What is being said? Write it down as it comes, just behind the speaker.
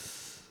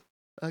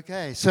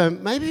Okay, so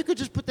maybe you could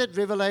just put that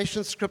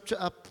Revelation scripture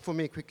up for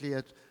me quickly.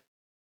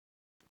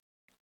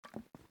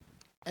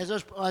 As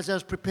I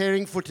was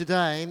preparing for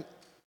today,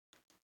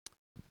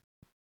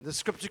 the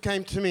scripture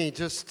came to me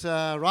just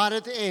right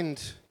at the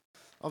end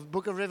of the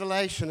book of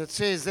Revelation. It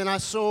says, "Then I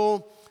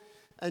saw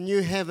a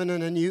new heaven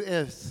and a new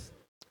earth.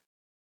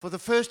 For the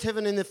first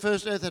heaven and the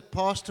first earth had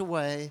passed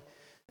away,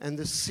 and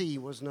the sea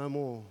was no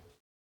more.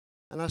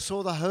 And I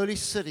saw the holy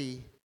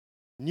city,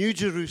 New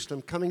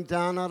Jerusalem, coming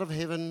down out of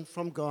heaven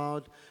from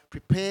God,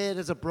 prepared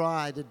as a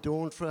bride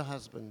adorned for her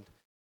husband.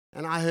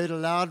 And I heard a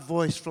loud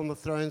voice from the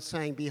throne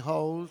saying,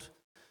 'Behold,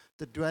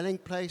 the dwelling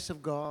place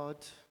of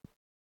God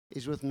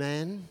is with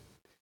man,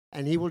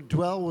 and he will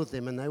dwell with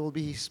them, and they will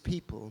be his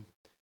people.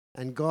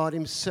 And God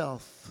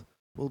himself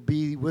will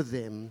be with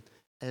them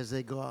as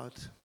their God.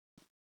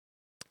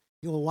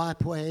 He will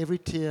wipe away every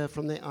tear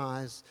from their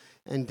eyes,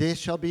 and death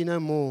shall be no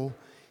more.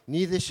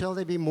 Neither shall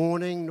there be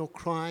mourning, nor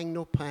crying,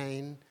 nor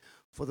pain,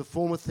 for the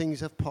former things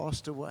have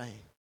passed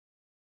away.'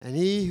 And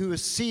he who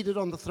was seated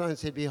on the throne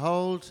said,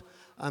 'Behold,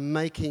 I'm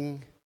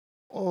making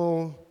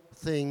all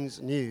things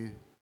new.'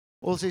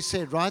 Also he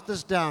said, 'Write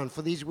this down,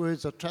 for these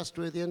words are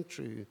trustworthy and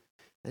true.'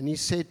 And he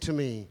said to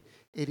me,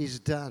 'It is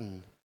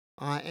done.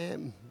 I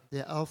am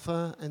the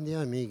Alpha and the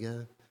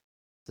Omega,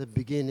 the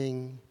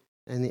beginning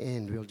and the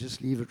end.'" We'll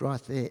just leave it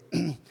right there.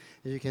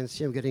 As you can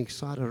see, I'm getting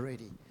excited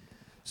already.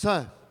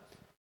 So,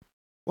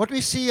 what we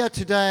see here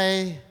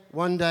today,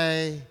 one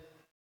day,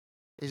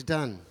 is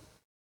done.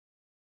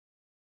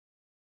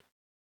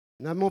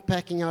 No more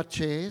packing our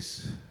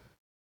chairs.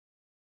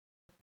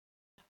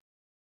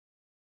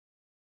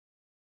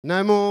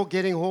 No more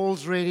getting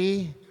halls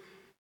ready.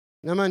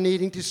 No more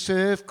needing to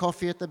serve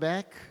coffee at the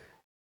back.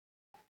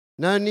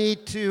 No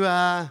need to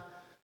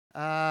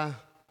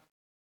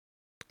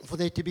for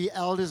there to be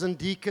elders and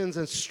deacons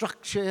and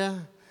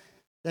structure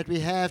that we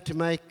have to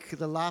make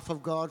the life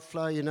of God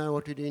flow. You know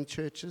what we do in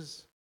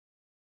churches.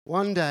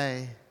 One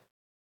day,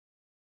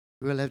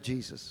 we'll have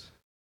Jesus,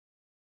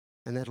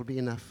 and that'll be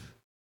enough.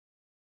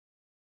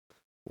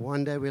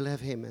 One day we'll have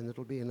him, and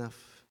it'll be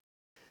enough.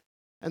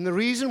 And the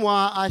reason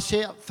why I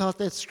felt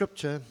that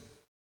scripture,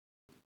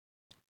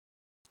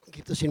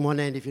 keep this in one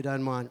hand if you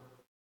don't mind,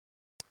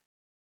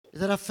 is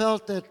that I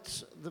felt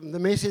that the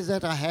message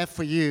that I have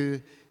for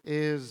you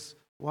is,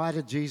 why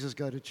did Jesus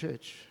go to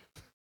church?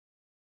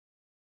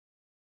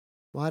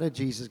 Why did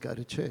Jesus go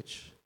to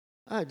church?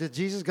 Oh, did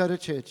Jesus go to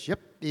church? Yep,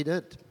 he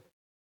did.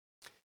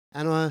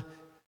 And I'll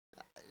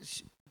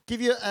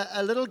give you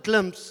a little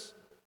glimpse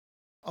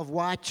of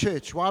why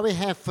church, why we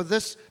have for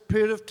this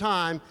period of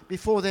time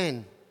before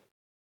then,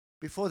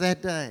 before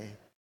that day,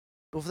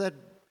 before that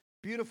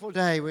beautiful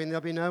day when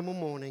there'll be no more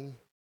mourning,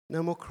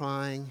 no more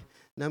crying,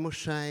 no more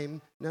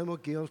shame, no more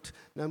guilt,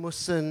 no more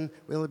sin,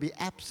 where there'll be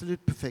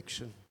absolute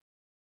perfection.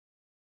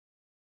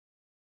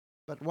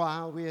 But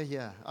while we are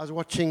here, I was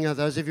watching,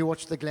 those of you who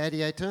watched The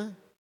Gladiator,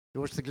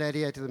 you watched The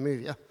Gladiator, the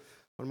movie, one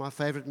of my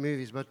favorite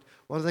movies, but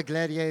one of the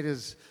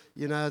gladiators,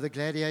 you know, the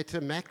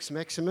gladiator,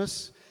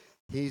 Maximus,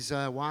 his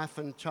wife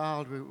and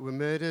child were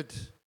murdered,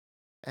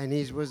 and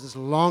he was this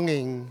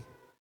longing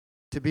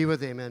to be with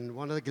them. And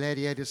one of the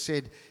gladiators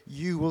said,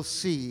 "You will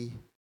see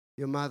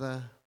your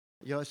mother,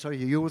 you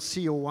will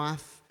see your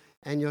wife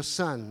and your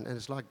son." And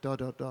it's like ...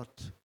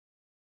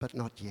 but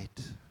not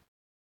yet.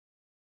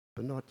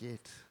 But not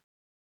yet.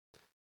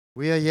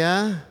 We are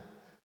here.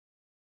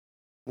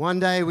 One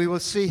day we will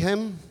see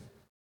him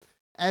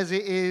as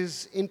he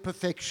is in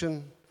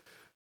perfection,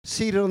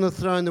 seated on the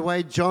throne, the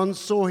way John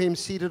saw him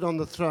seated on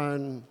the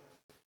throne.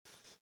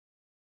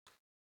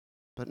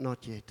 But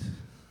not yet.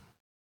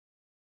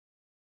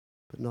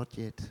 But not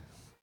yet.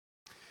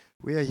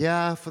 We are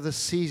here for the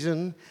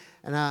season,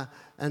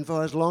 and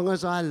for as long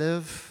as I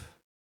live,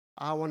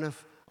 I want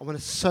to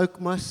soak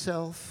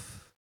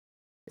myself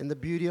in the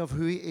beauty of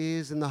who he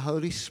is, in the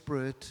Holy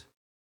Spirit,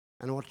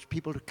 and watch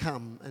people to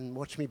come and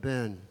watch me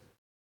burn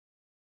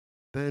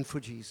for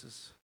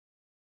Jesus.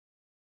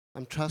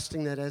 I'm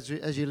trusting that as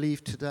you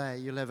leave today,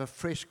 you'll have a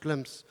fresh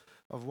glimpse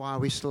of why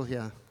we're still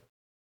here,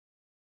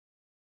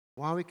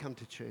 why we come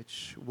to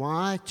church,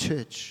 why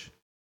church.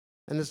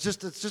 And it's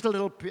just a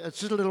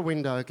little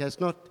window. Okay, it's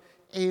not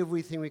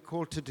everything we're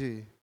called to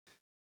do.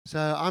 So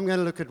I'm going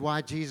to look at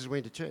why Jesus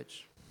went to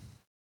church.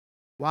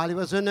 While he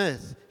was on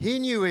earth, he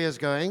knew where he was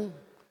going.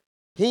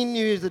 He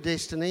knew the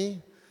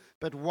destiny.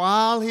 But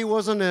while he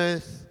was on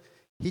earth,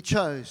 he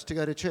chose to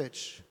go to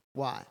church.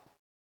 Why?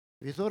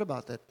 Have you thought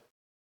about that?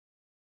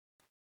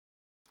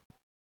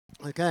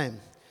 Okay.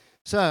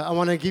 So I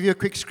want to give you a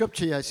quick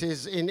scripture here. It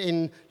says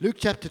in Luke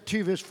chapter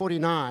 2, verse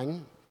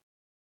 49,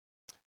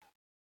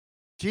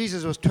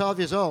 Jesus was 12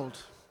 years old,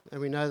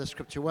 and we know the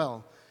scripture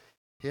well.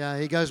 Yeah,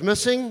 he goes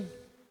missing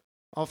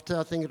after,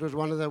 I think it was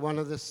one of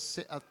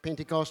the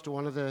Pentecost, or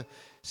one of the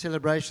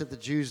celebrations that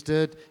the Jews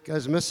did.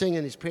 Goes missing,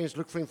 and his parents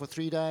look for him for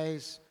 3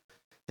 days.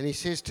 And he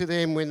says to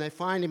them, when they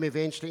find him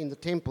eventually in the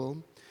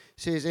temple,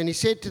 and he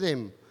said to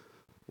them,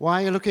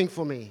 "Why are you looking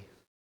for me?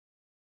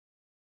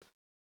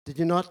 Did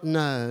you not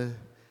know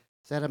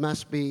that I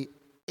must be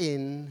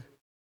in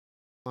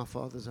my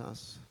Father's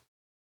house?"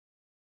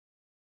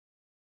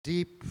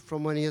 deep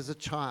from when he was a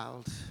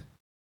child,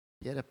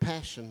 he had a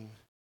passion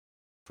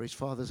for his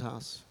Father's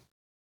house.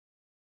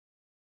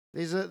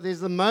 There's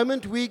the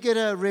moment we get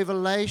a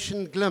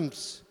revelation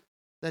glimpse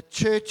that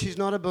church is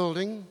not a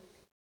building,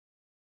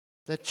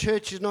 that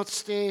church is not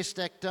stairs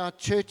stacked out,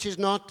 church is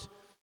not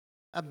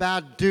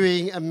about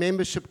doing a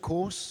membership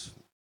course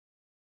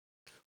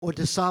or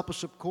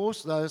discipleship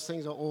course. Those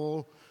things are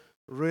all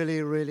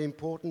really, really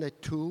important. They're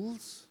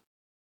tools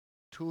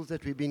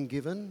that we've been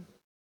given.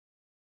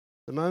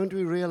 The moment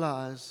we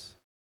realize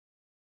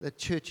that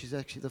church is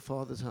actually the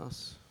Father's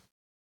house.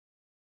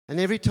 And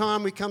every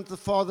time we come to the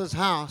Father's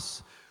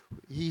house,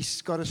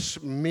 He's got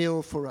a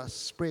meal for us,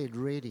 spread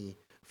ready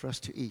for us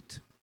to eat.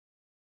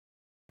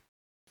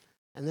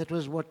 And that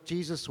was what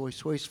Jesus saw. He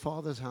saw His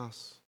Father's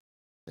house.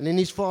 And in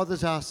His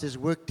Father's house, there's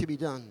work to be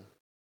done.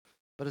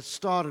 But it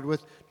started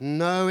with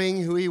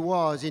knowing who He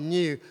was. He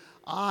knew,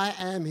 I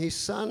am His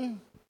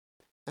son,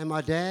 and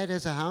my dad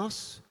has a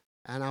house,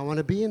 and I want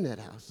to be in that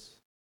house.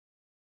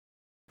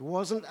 It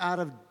wasn't out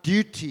of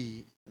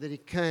duty that He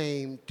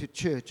came to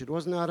church. It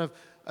wasn't out of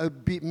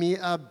mere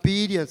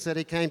obedience that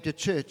He came to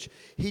church.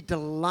 He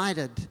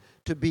delighted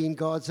to be in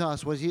God's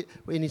house. Was He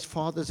in His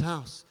Father's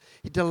house?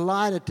 He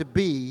delighted to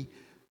be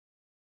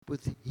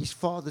with His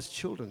Father's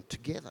children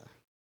together.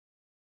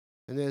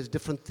 And there's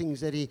different things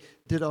that He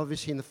did,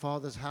 obviously, in the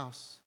Father's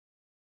house.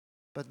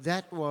 But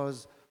that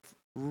was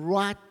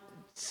right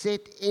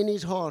set in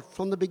His heart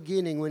from the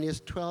beginning when He was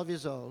 12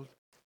 years old.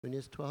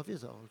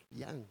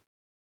 Young.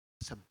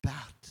 It's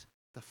about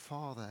the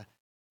Father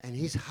and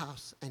His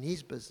house and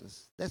His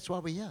business. That's why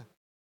we're here.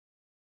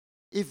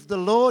 If the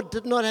Lord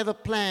did not have a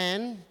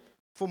plan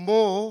for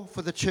more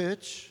for the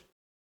church,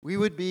 we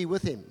would be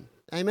with Him.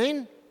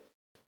 Amen?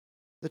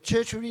 The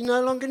church would be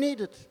no longer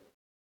needed.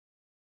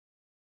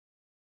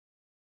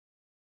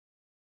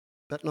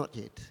 But not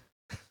yet.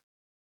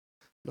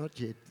 Not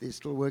yet. There's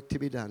still work to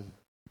be done.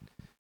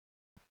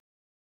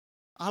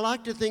 I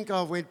like to think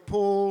of when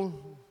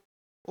Paul,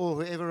 or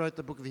whoever wrote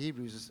the book of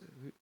Hebrews,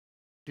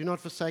 do not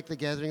forsake the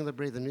gathering of the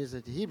brethren. Where is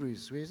it?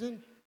 Hebrews. Where is it?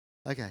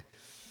 Okay.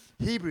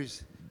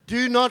 Hebrews.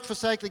 Do not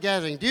forsake the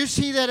gathering. Do you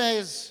see that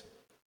as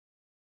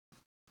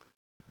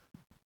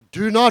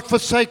do not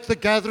forsake the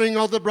gathering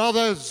of the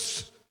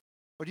brothers?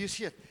 Or do you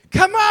see it?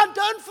 Come on,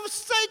 don't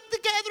forsake the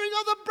gathering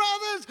of the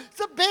brothers. It's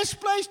the best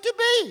place to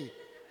be.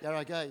 There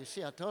I go. You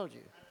see, I told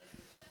you.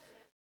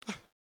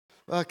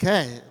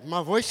 Okay.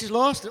 My voice is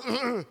lost.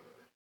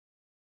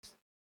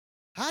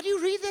 How do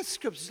you read that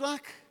script? It's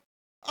like,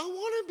 I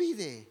want to be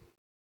there.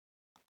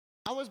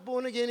 I was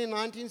born again in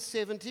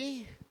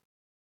 1970.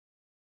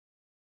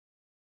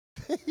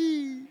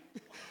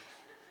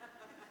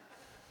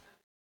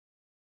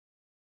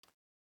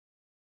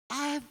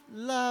 I've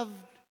loved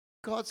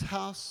God's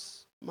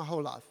house my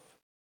whole life.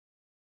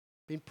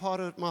 Been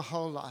part of it my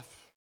whole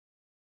life.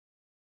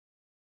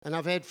 And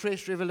I've had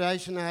fresh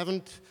revelation.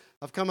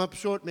 I've come up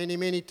short many,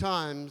 many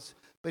times.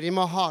 But in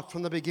my heart,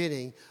 from the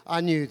beginning, I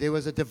knew there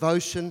was a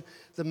devotion.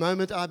 The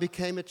moment I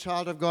became a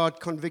child of God,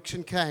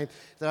 conviction came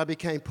that I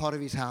became part of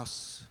His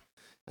house.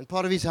 And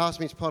part of His house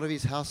means part of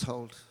His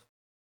household,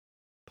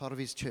 part of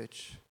His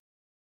church.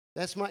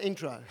 That's my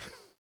intro.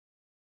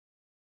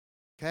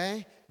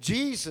 Okay?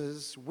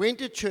 Jesus went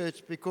to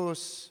church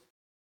because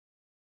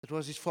it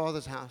was His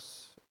Father's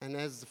house. And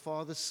as the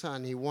Father's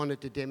Son, He wanted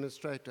to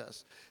demonstrate to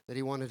us that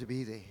He wanted to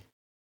be there.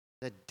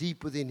 That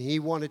deep within, He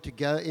wanted to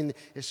go in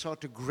and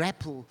start to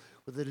grapple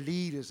with the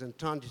leaders and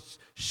trying to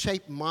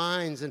shape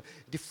minds and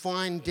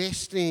define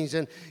destinies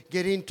and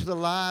get into the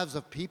lives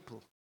of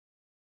people.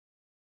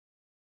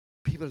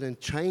 People and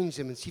change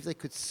them and see if they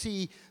could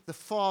see the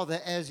Father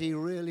as He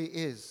really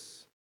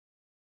is.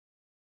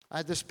 I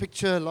had this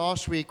picture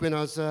last week when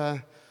I was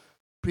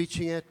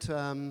preaching at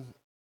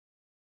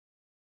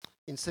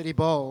in City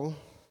Bowl,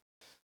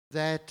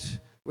 that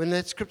when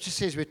that scripture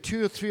says, where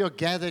 2 or 3 are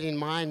gathered in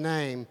my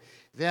name,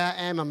 there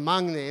I am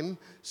among them.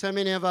 So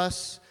many of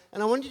us,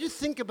 and I want you to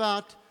think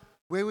about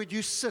where would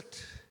you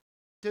sit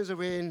in terms of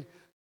when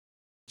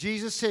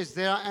Jesus says,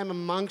 there I am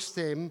amongst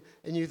them,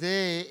 and you're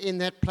there in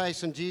that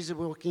place, and Jesus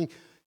walking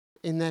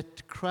in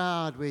that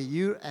crowd where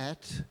you're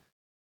at.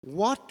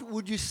 What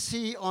would you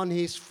see on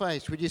His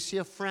face? Would you see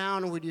a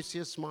frown or would you see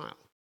a smile?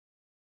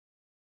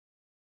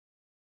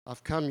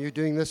 I've come, you're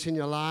doing this in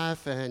your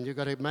life, and you've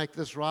got to make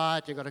this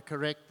right, you've got to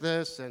correct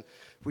this, and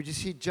would you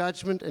see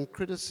judgment and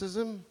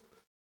criticism?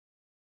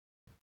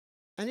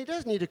 And He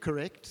does need to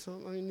correct. So,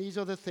 I mean, these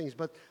are the things.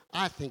 But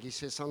I think He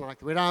says something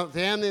like, we're out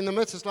there in the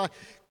midst, it's like,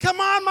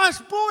 come on, my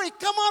boy,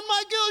 come on,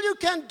 my girl, you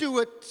can do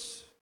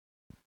it.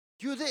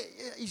 You're there.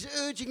 He's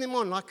urging them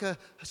on like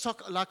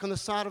like on the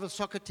side of a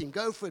soccer team.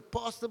 Go for it,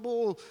 pass the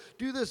ball,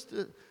 do this.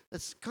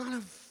 It's kind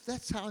of,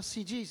 that's how I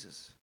see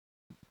Jesus.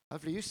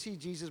 Hopefully you see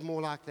Jesus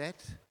more like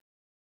that.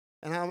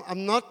 And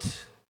I'm not,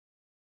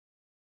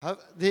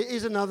 there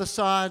is another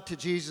side to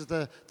Jesus,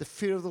 the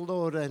fear of the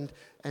Lord, and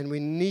we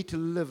need to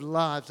live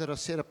lives that are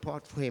set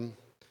apart for Him.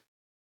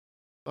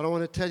 But I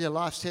want to tell you,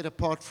 life set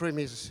apart for Him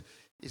is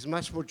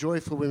much more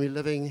joyful when we're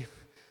living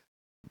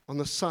on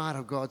the side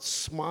of God's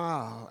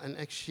smile, and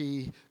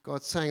actually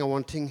God's saying, I'm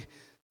wanting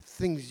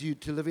things you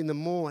to live in the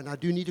more, and I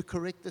do need to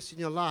correct this in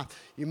your life.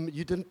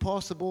 You didn't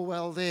pass the ball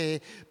well there.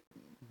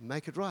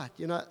 Make it right.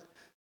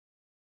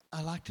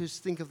 I like to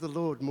think of the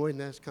Lord more in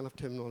that kind of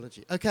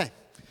terminology. Okay,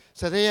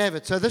 so there you have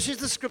it. So this is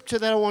the scripture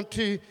that I want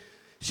to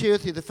share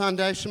with you. The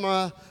foundation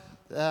that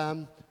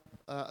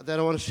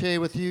I want to share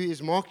with you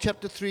is Mark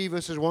chapter 3,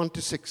 verses 1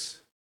 to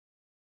 6.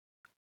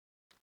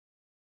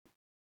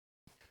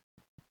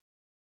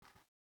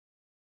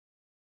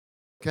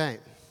 Okay,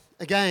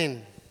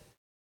 again.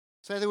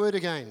 Say the word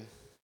again.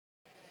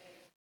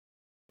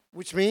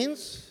 Which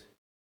means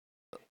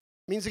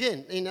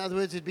again. In other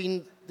words, it'd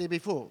been there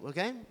before.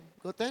 Okay,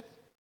 got that?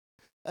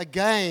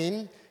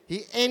 Again,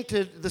 he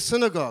entered the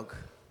synagogue.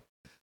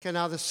 Okay,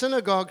 now the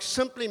synagogue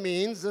simply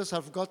means this.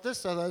 I've got this.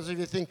 So those of you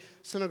who think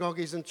synagogue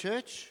isn't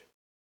church,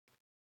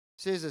 it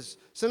says this.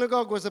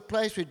 Synagogue was a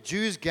place where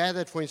Jews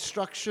gathered for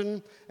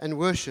instruction and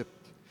worship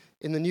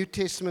in the New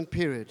Testament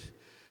period.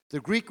 The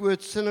Greek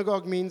word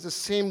synagogue means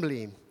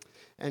assembly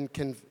and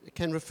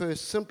can refer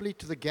simply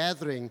to the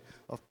gathering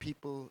of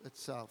people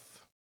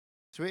itself.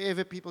 So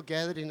wherever people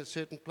gathered in a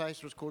certain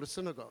place was called a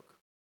synagogue.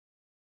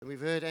 And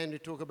we've heard Andrew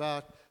talk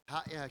about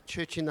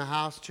church in the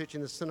house, church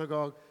in the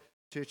synagogue,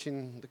 church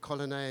in the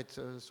colonnade,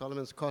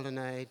 Solomon's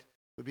colonnade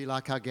would be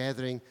like our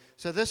gathering.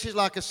 So this is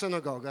like a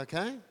synagogue,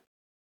 okay?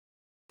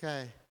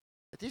 Okay.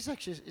 It is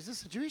actually, is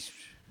this a Jewish?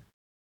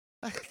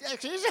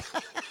 Actually, is it?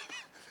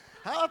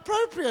 How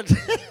appropriate.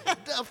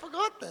 I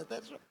forgot that.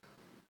 That's right.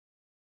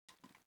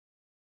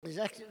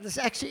 This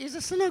actually is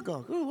a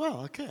synagogue. Oh,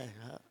 wow, okay.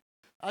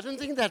 I didn't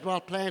think that while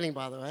planning,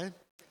 by the way. It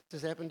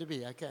just happened to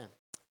be, okay. It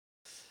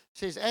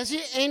says, as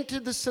he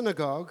entered the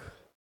synagogue,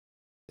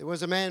 there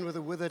was a man with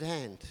a withered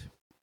hand.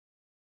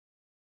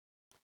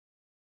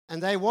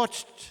 And they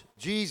watched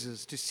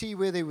Jesus to see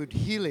where they would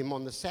heal him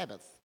on the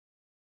Sabbath,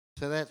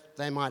 so that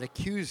they might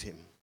accuse him.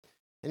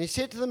 And he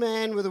said to the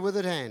man with the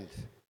withered hand,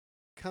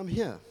 come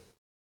here.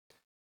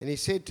 And he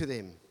said to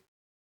them,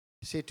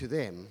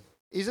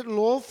 is it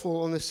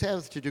lawful on the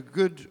Sabbath to do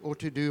good or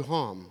to do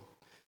harm,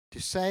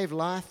 to save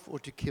life or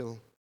to kill?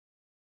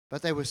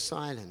 But they were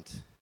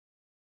silent.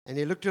 And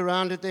he looked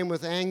around at them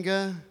with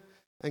anger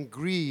and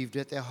grieved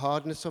at their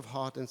hardness of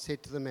heart and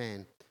said to the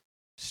man,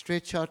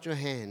 stretch out your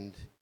hand.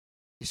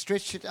 He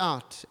stretched it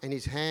out, and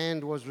his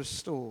hand was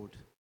restored.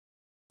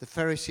 The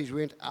Pharisees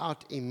went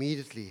out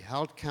immediately,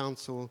 held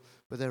counsel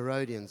with the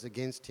Herodians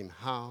against him,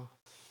 how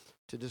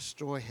to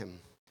destroy him.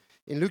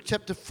 In Luke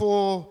chapter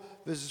 4,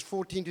 verses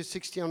 14 to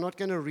 16, I'm not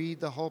going to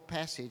read the whole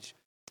passage,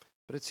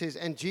 but it says,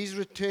 and Jesus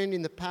returned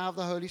in the power of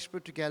the Holy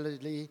Spirit to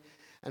Galilee,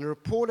 and a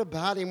report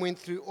about him went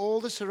through all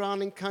the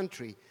surrounding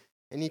country,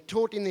 and he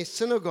taught in their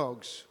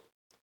synagogues,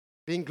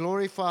 being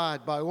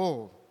glorified by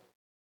all.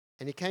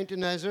 And he came to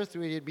Nazareth,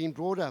 where he had been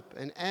brought up,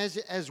 and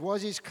as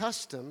was his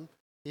custom,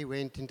 he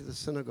went into the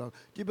synagogue.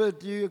 Do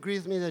you agree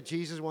with me that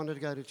Jesus wanted to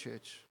go to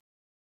church?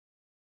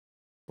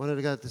 Wanted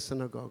to go to the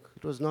synagogue.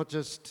 It was not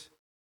just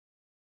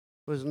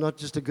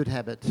a good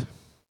habit.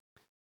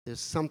 There's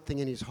something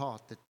in his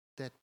heart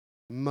that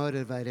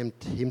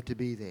motivated him to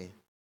be there.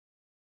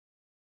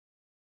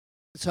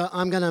 So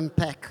I'm going to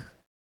unpack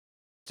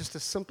just a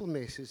simple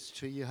message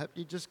to you. I hope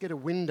you just get a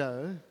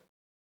window,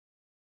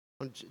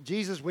 on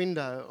Jesus'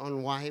 window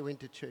on why he went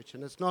to church.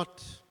 And it's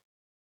not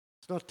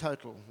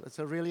total. It's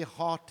a really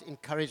heart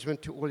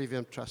encouragement to all of you,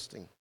 I'm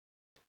trusting. It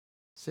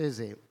says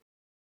there.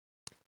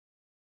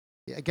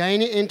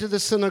 Again, he entered the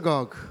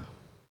synagogue.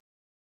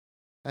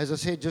 As I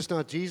said just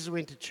now, Jesus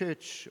went to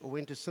church or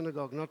went to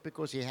synagogue not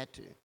because he had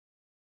to,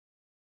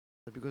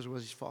 but because it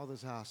was his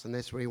Father's house, and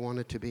that's where he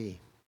wanted to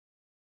be.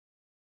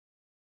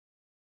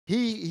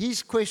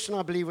 His question,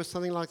 I believe, was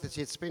something like this.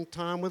 He had spent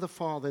time with the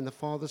Father in the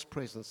Father's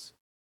presence,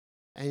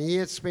 and he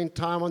had spent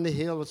time on the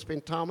hill, had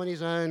spent time on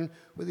his own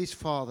with his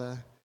Father,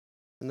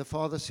 and the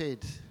Father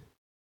said,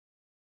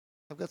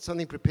 I've got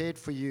something prepared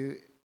for you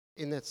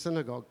in that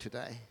synagogue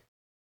today.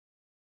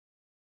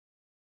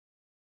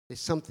 There's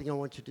something I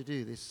want you to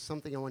do. There's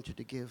something I want you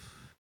to give.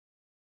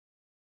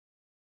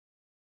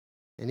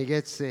 And he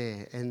gets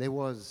there, and there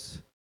was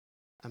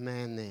a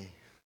man there.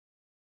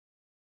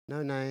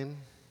 No name,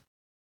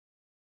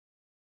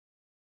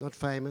 not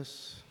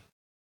famous,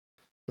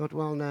 not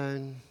well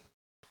known,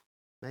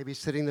 maybe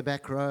sitting in the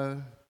back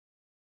row.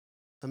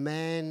 A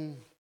man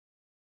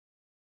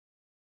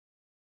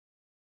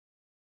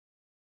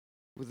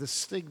with the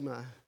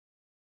stigma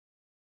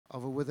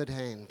of a withered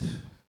hand.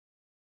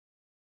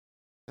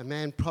 A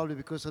man, probably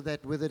because of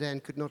that withered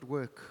hand, could not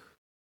work.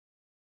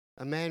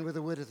 A man with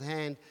a withered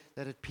hand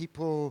that had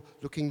people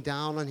looking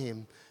down on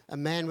him. A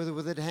man with a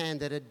withered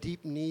hand that had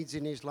deep needs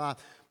in his life.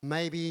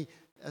 Maybe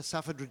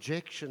suffered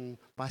rejection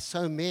by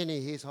so many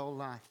his whole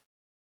life.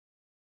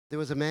 There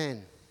was a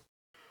man.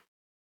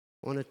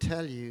 I want to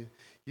tell you,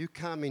 you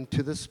come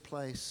into this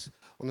place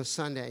on a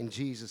Sunday and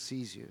Jesus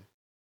sees you.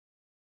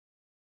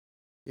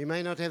 You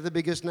may not have the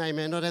biggest name,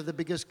 you may not have the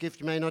biggest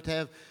gift, you may not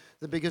have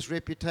the biggest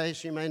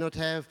reputation, you may not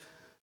have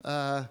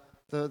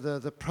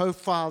the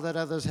profile that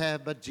others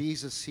have, but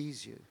Jesus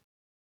sees you.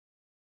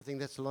 I think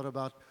that's a lot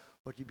about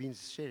what you've been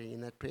sharing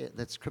in that prayer,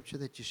 that scripture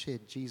that you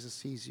shared. Jesus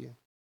sees you.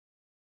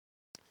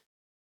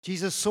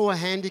 Jesus saw a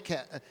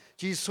handicap.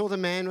 Jesus saw the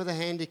man with a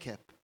handicap.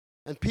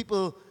 And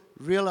people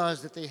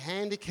realized that their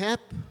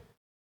handicap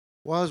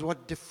was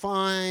what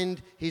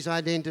defined his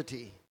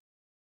identity.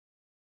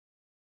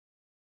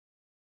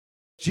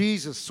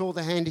 Jesus saw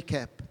the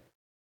handicap.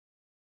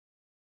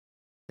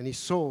 And he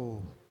saw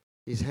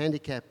his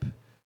handicap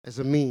as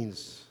a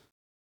means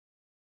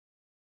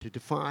to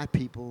defy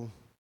people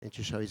and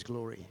to show his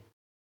glory.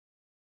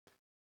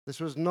 This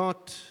was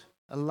not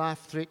a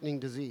life-threatening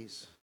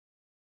disease.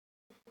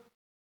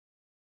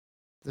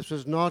 This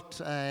was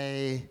not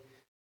a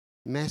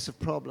massive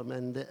problem.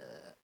 And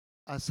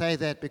I say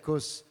that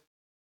because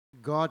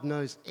God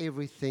knows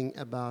everything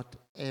about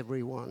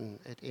everyone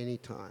at any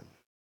time.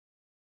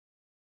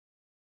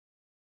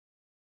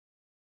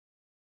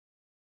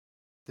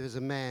 There's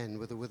a man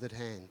with a withered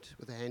hand,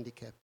 with a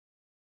handicap.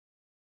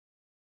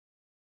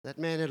 That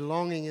man had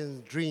longing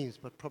and dreams,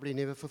 but probably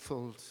never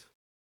fulfilled.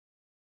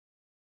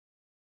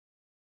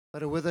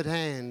 But a withered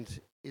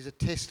hand is a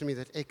testimony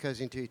that echoes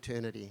into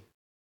eternity.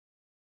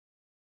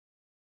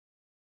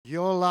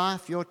 Your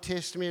life, your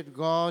testimony that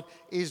God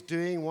is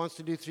doing, wants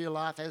to do through your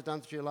life, has done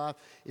through your life,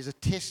 is a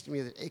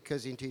testimony that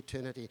echoes into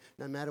eternity.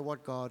 No matter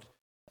what God,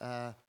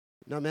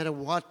 no matter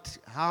what,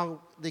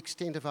 how the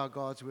extent of how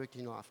God's working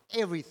in your life,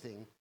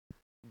 everything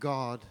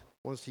God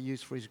wants to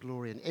use for His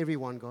glory, and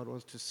everyone God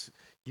wants to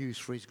use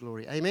for His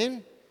glory.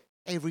 Amen?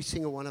 Every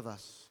single one of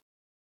us.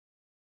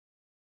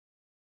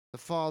 The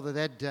Father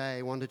that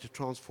day wanted to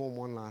transform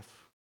one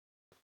life.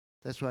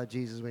 That's why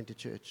Jesus went to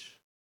church.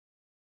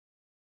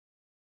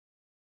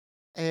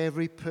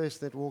 Every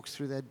person that walks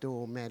through that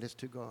door matters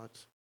to God.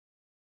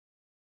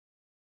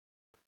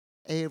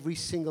 Every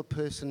single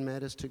person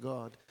matters to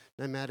God,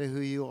 no matter who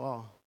you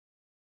are.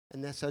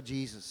 And that's how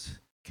Jesus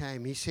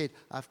came. He said,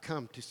 I've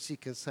come to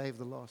seek and save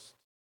the lost.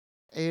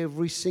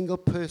 Every single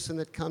person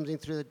that comes in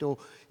through the door,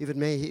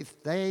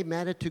 if they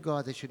matter to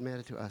God, they should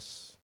matter to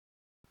us.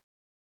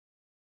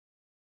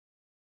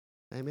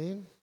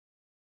 Amen?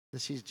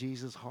 This is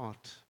Jesus'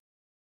 heart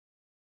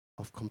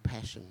of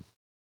compassion.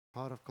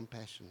 Heart of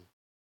compassion.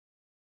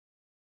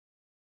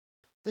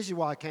 This is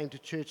why I came to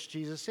church,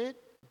 Jesus said.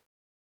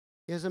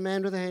 Here's a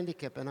man with a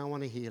handicap, and I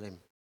want to heal him.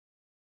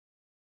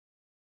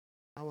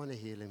 I want to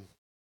heal him.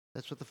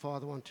 That's what the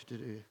Father wanted to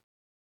do.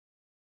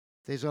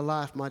 There's a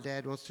life my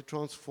dad wants to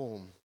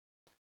transform,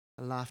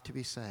 a life to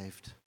be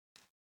saved.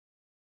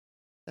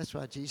 That's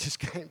why Jesus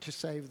came to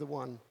save the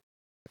one.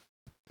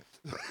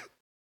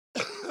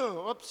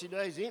 Oopsie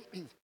daisy.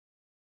 There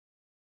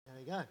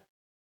we go.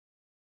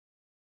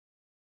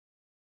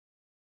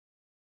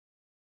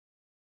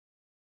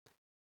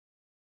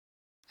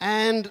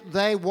 And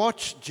they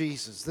watched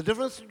Jesus. The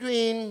difference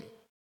between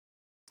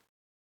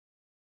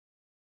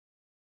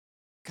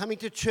coming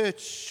to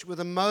church with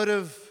a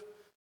motive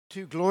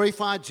to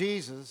glorify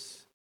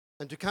Jesus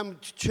and to come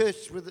to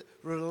church with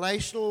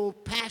relational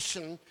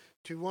passion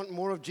to want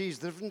more of Jesus,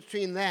 the difference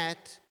between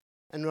that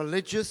and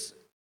religious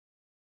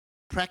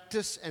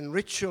practice and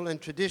ritual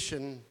and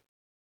tradition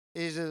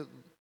is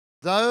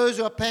those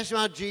who are passionate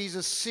about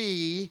Jesus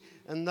see,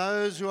 and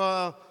those who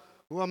are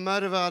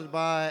motivated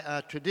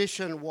by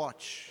tradition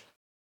watch.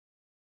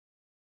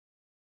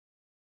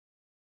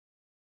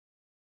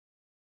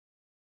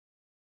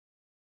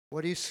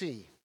 What do you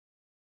see?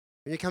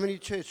 When you come into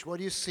church, what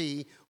do you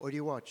see or do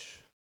you watch?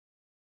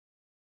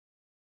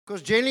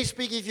 Because generally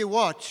speaking, if you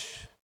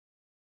watch,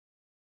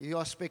 you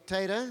are a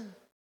spectator.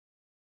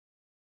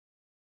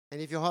 And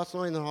if your heart's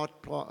not in the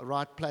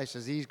right place,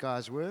 as these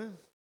guys were,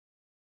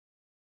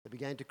 they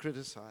began to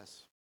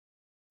criticize.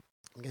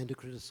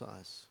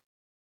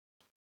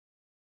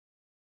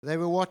 They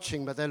were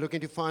watching, but they're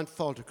looking to find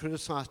fault, to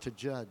criticize, to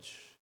judge.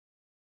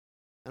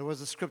 And it was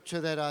the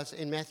scripture that was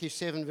in Matthew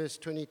 7, verse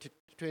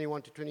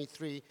 21 to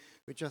 23,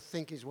 which I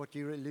think is what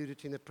you alluded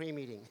to in the prayer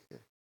meeting.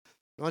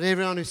 Not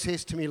everyone who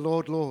says to me,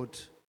 Lord, Lord,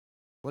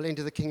 will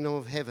enter the kingdom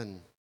of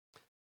heaven,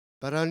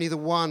 but only the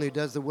one who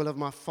does the will of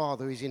my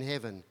Father who is in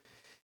heaven.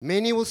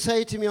 Many will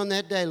say to me on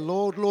that day,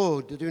 Lord,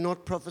 Lord, did we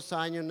not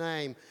prophesy in your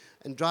name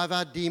and drive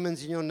out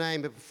demons in your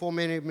name and perform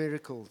many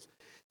miracles?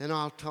 Then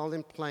I'll tell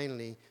them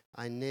plainly,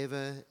 I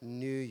never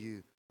knew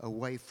you.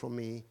 Away from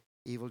me,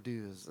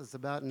 evildoers. It's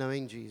about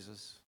knowing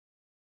Jesus.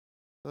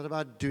 It's not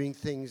about doing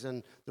things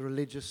and the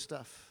religious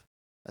stuff.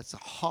 It's a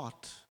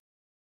heart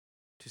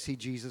to see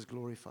Jesus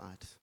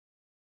glorified.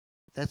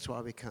 That's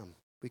why we come.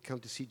 We come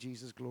to see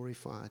Jesus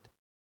glorified.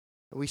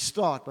 And we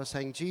start by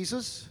saying,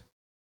 Jesus,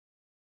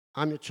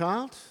 I'm your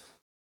child.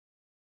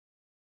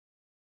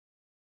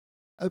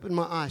 Open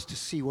my eyes to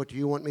see what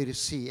you want me to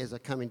see as I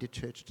come into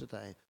church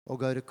today, or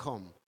go to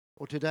COM,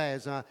 or today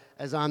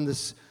as I'm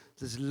this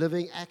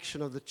living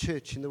action of the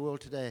church in the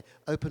world today.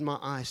 Open my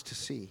eyes to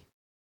see.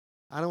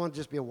 I don't want to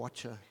just be a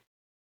watcher.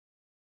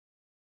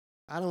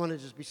 I don't want to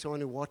just be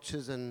someone who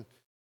watches and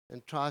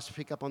tries to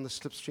pick up on the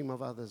slipstream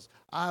of others.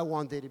 I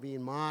want there to be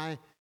in my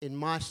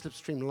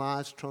slipstream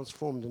lives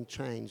transformed and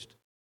changed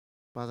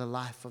by the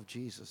life of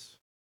Jesus.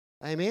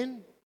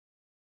 Amen?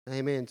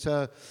 Amen.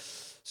 So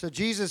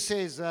Jesus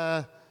says,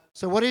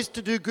 so what is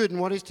to do good and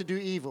what is to do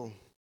evil?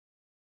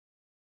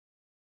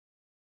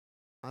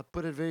 I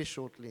put it very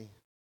shortly,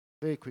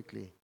 very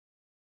quickly.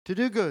 To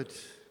do good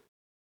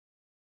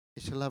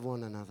is to love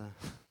one another,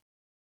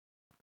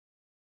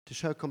 to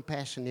show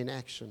compassion in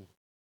action,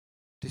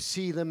 to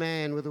see the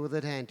man with the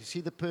withered hand, to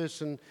see the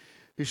person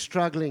who's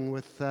struggling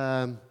with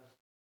a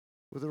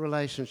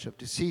relationship,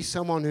 to see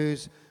someone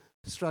who's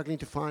struggling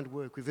to find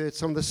work. We've heard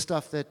some of the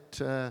stuff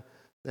that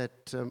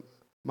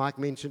Mike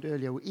mentioned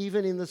earlier.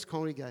 Even in this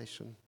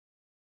congregation,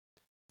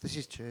 this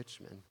is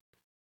church, man.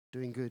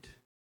 Doing good.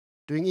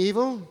 Doing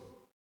evil,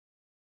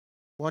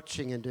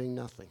 watching and doing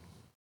nothing.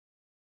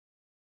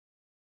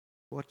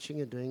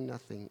 Watching and doing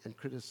nothing and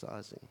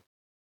criticizing.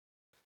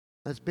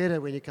 It's better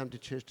when you come to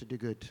church to do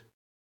good.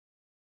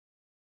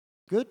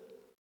 Good?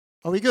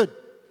 Are we good?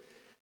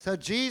 So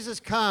Jesus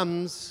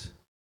comes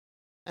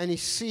and he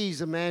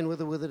sees a man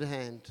with a withered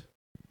hand.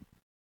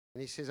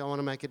 And he says, I want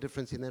to make a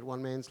difference in that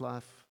one man's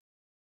life.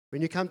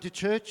 When you come to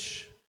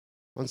church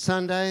on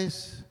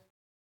Sundays,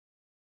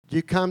 do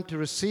you come to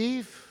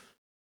receive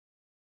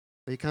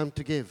or you come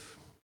to give?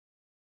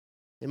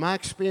 In my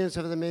experience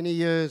over the many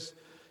years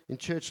in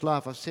church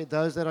life, I've said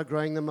those that are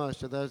growing the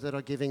most are those that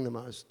are giving the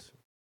most.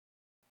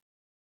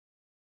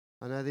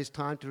 I know there's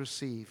time to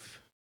receive.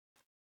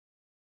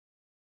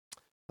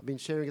 I've been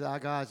sharing with our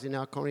guys in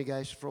our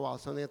congregation for a while,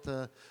 something that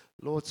the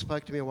Lord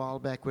spoke to me a while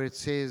back where it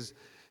says,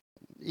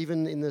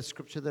 even in the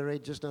scripture that I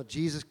read just now,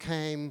 Jesus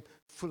came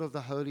full of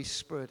the Holy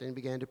Spirit and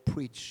began to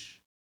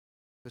preach.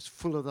 He was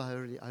full of the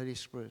Holy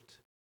Spirit.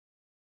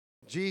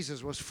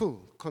 Jesus was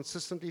full,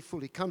 consistently full.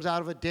 He comes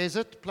out of a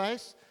desert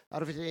place,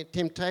 out of a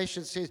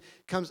temptation, says,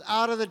 comes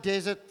out of the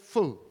desert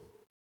full.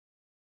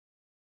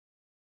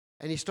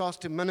 And he starts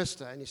to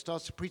minister, and he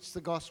starts to preach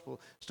the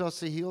gospel, starts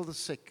to heal the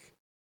sick.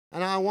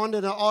 And I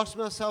wondered, I asked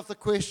myself the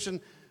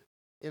question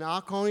in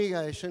our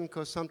congregation,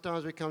 because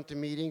sometimes we come to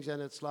meetings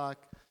and it's like,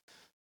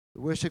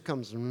 the worship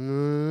comes, trying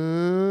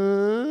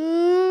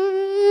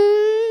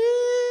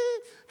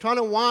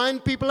to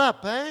wind people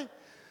up, eh?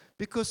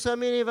 Because so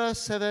many of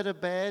us have had a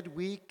bad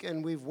week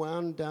and we've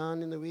wound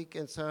down in the week,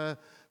 and so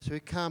we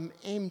come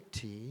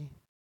empty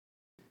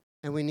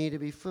and we need to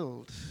be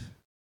filled.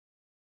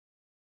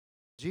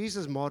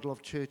 Jesus' model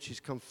of church is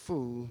come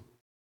full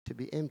to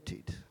be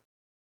emptied.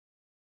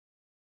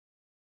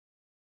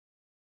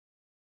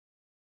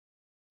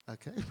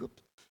 Okay,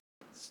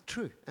 it's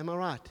true. Am I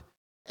right?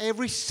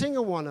 Every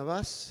single one of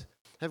us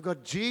have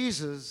got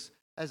Jesus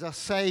as our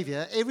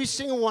Savior. Every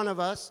single one of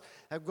us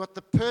have got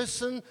the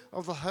person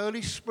of the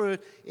Holy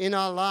Spirit in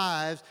our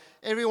lives.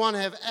 Everyone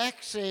have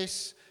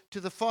access to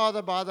the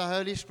Father by the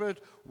Holy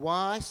Spirit.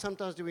 Why?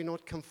 Sometimes do we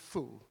not come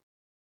full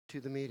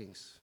to the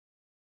meetings?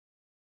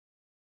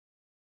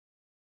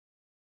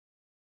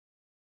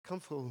 Come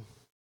full,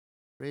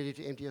 ready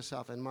to empty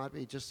yourself, and might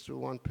be just through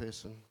one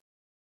person.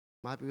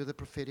 Might be with a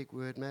prophetic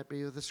word, might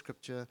be with a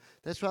scripture.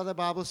 That's why the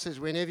Bible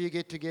says whenever you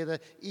get together,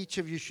 each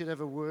of you should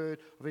have a word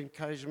of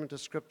encouragement, a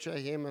scripture, a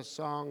hymn, a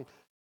song,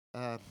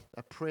 a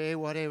prayer,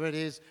 whatever it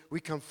is.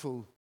 We come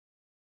full.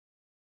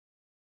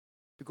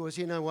 Because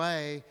in a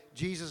way,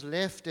 Jesus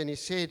left and he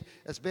said,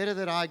 it's better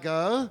that I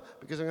go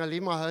because I'm going to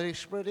leave my Holy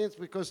Spirit in.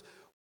 Because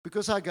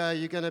I go,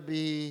 you're going to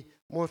be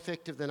more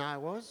effective than I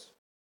was.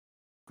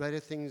 Greater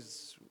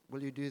things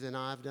will you do than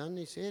I've done,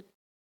 he said.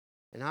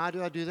 And how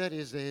do I do that?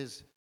 Is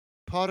there's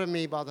part of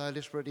me by the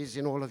Holy Spirit is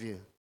in all of you.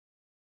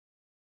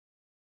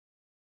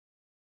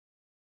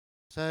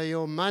 So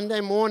your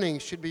Monday morning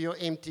should be your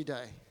empty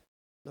day,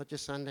 not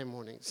just Sunday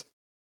mornings.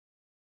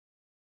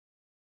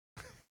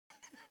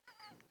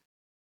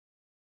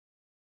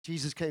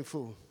 Jesus came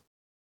full.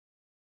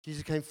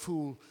 Jesus came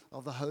full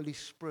of the Holy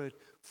Spirit,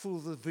 full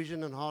of the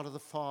vision and heart of the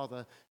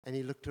Father, and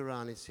he looked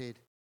around and said,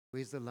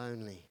 where's the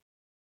lonely?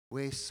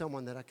 Where's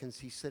someone that I can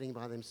see sitting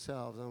by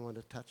themselves? I want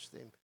to touch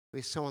them.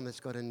 Where's someone that's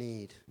got a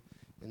need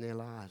in their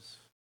lives?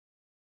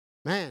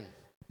 Man,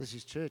 this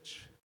is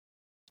church.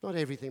 It's not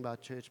everything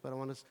about church, but I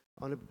want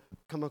to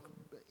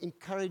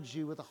encourage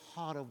you with the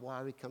heart of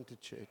why we come to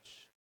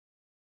church.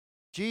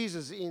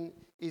 Jesus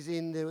is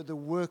in the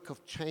work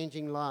of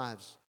changing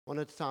lives one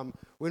at a time.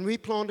 When we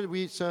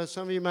planted, so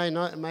some of you may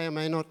or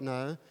may not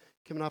know,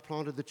 Kim and I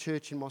planted the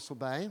church in Mossel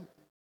Bay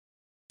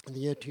in the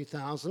year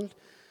 2000.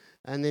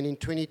 And then in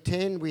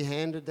 2010, we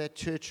handed that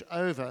church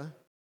over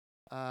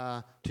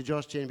to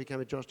Josh Jen, became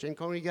a Josh Jen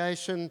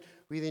congregation.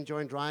 We then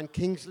joined Ryan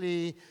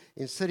Kingsley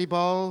in City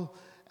Bowl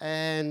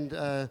and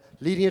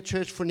leading a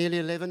church for nearly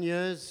 11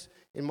 years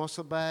in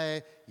Mossel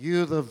Bay.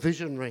 You're the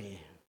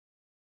visionary.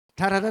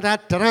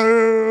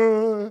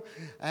 Ta-da-da-da-da-da!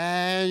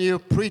 And you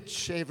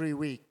preach every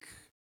week.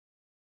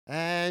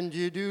 And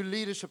you do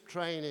leadership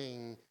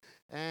training.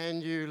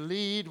 And you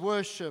lead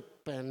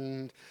worship.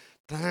 And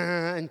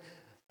actually,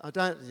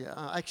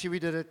 we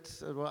did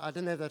it. Well, I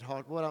didn't have that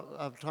hard.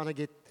 I'm trying to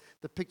get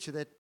the picture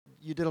that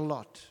you did a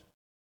lot.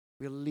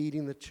 We were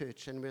leading the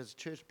church, and we was a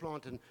church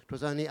plant, and it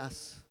was only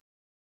us.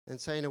 And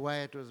so in a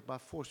way, it was by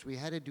force. We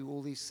had to do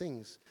all these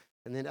things.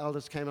 And then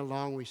elders came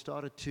along. We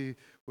started to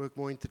work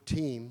more into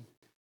team.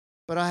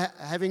 but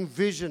having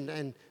vision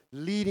and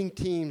leading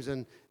teams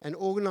and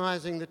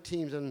organizing the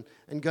teams and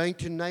going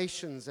to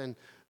nations, and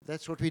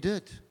that's what we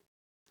did.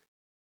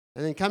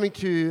 And then coming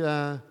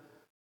to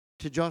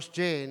Josh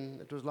Jen,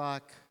 it was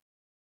like,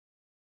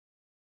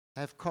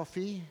 have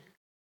coffee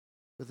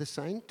with a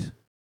saint.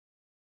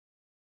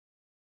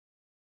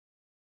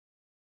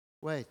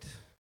 Wait,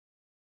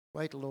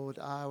 Lord,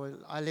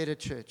 I led a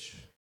church.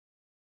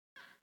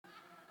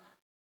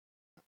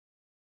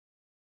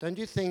 Don't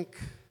you think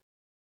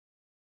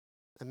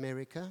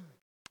America?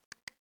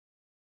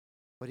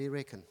 What do you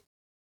reckon?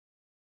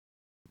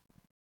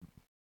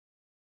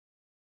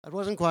 It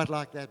wasn't quite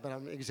like that, but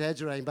I'm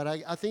exaggerating. But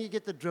I think you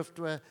get the drift,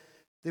 where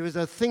there was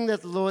a thing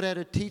that the Lord had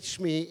to teach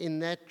me in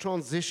that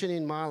transition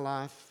in my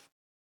life.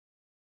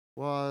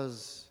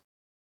 Was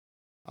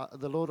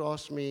the Lord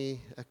asked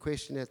me a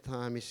question at the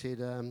time. He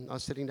said, I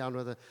was sitting down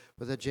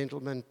with a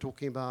gentleman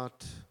talking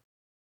about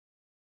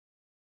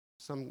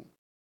some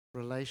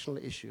relational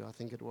issue, I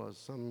think it was,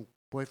 some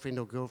boyfriend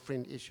or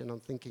girlfriend issue, and I'm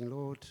thinking,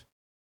 Lord,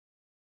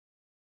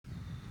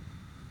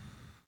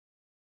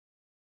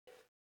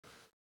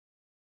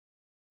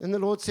 and the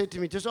Lord said to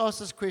me, just ask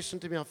this question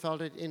to me. I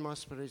felt it in my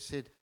spirit. He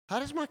said, how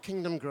does my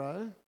kingdom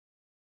grow?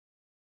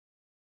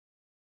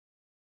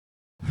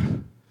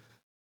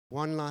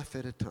 One life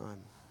at a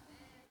time.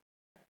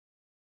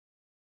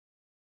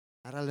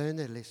 How'd I learn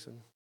that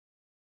lesson?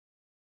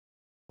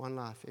 One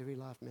life, every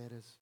life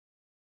matters.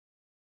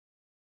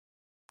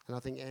 And I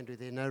think, Andrew,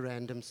 there are no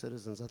random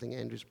citizens. I think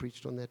Andrew's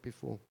preached on that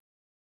before.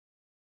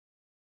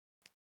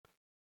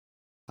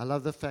 I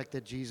love the fact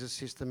that Jesus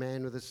says to the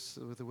man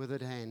with a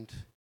withered hand,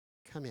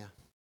 come here.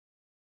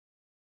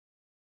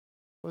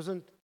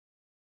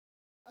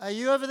 Are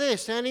you over there,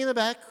 standing in the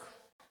back?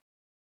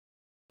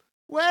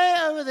 Way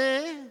over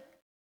there.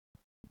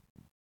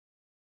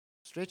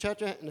 Stretch out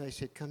your hand. No, he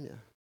said, come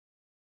here.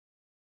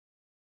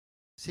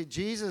 See,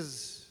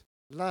 Jesus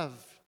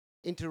loved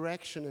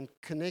interaction and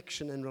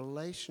connection and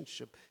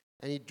relationship.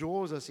 And he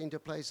draws us into a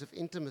place of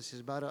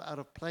intimacy, out of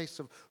a place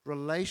of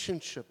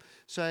relationship.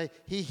 So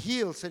he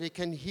heals so that he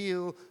can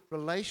heal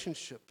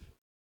relationship.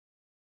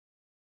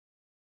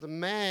 The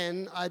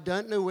man, I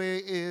don't know where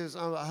he is.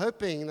 I'm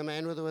hoping the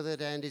man with the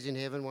withered hand is in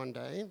heaven one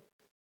day.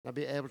 I'll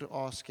be able to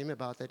ask him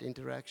about that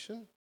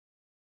interaction.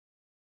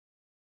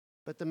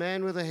 But the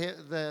man with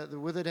the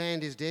withered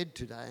hand is dead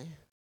today.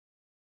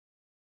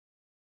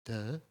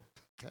 Duh.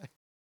 Okay.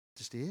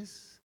 Just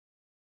is.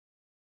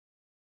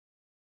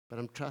 But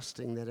I'm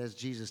trusting that as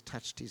Jesus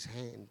touched his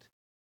hand,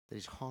 that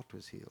his heart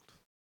was healed.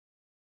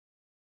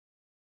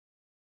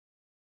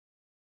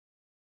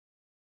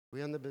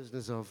 We're in the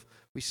business of,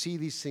 we see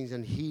these things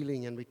and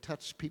healing, and we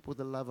touch people with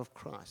the love of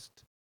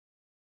Christ.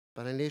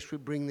 But unless we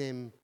bring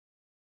them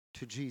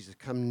to Jesus,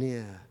 come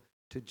near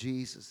to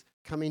Jesus,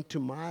 come into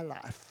my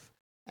life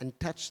and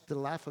touch the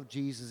life of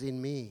Jesus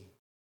in me.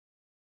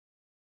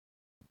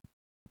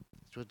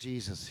 That's what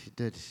Jesus, he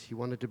did. He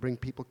wanted to bring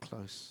people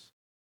close.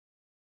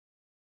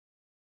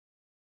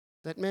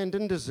 That man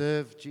didn't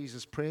deserve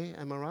Jesus' prayer,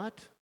 am I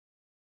right?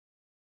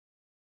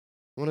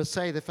 I want to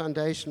say the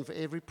foundation for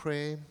every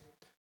prayer,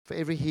 for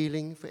every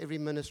healing, for every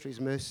ministry is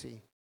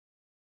mercy.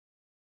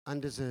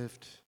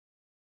 Undeserved.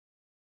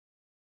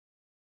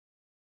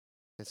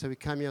 And so we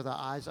come here with our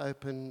eyes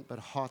open, but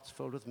hearts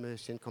filled with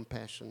mercy and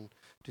compassion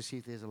to see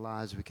if there's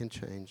lives we can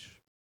change.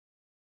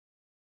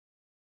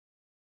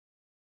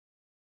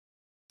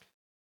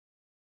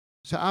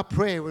 So our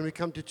prayer when we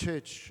come to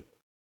church,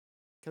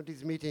 come to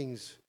these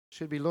meetings,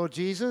 should be, Lord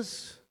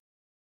Jesus,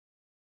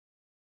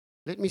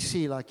 let me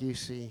see like you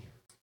see.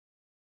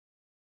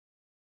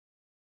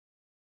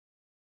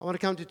 I want to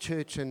come to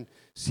church and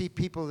see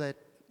people that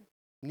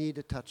need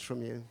a touch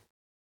from you.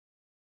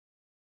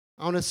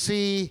 I want to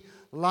see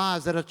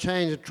lives that are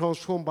changed and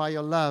transformed by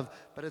your love,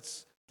 but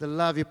it's the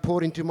love you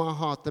poured into my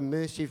heart, the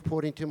mercy you've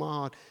poured into my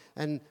heart.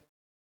 And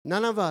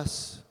none of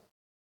us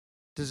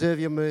deserve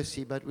your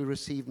mercy, but we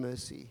receive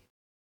mercy.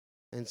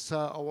 And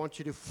so I want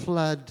you to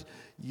flood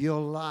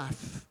your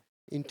life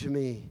into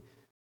me.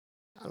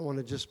 I want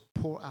to just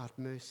pour out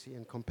mercy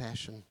and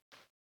compassion.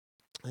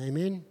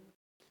 Amen.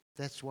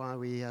 That's why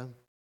we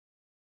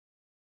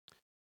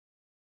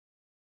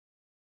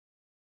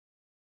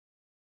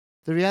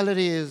the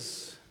reality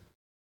is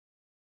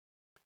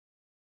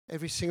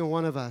every single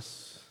one of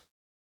us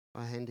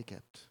are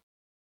handicapped.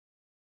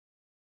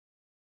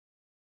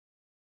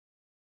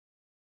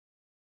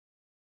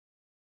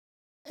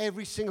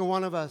 Every single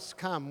one of us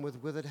come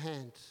with withered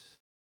hands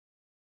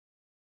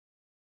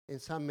in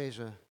some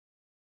measure.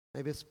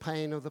 Maybe it's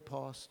pain of the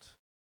past.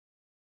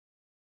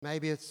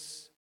 Maybe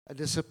it's a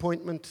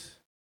disappointment.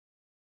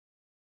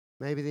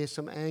 Maybe there's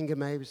some anger.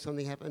 Maybe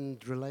something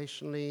happened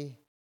relationally.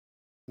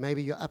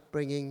 Maybe your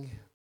upbringing.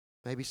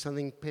 Maybe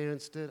something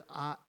parents did.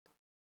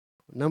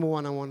 Number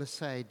one, I want to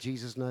say,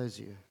 Jesus knows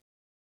you.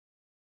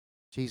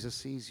 Jesus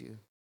sees you.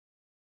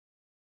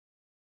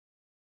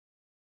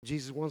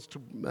 Jesus wants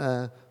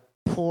to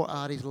pour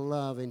out his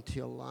love into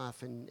your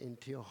life and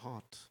into your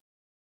heart.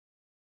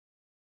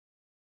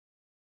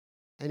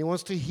 And he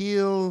wants to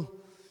heal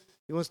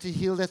He wants to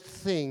heal that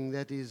thing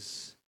that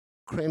is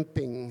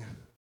cramping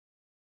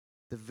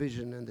the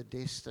vision and the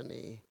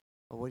destiny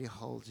of what He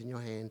holds in your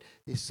hand.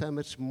 There's so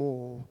much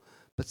more.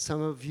 But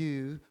some of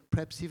you,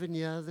 perhaps even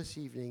here this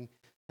evening,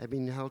 have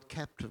been held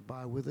captive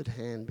by a withered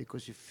hand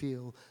because you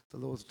feel the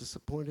Lord's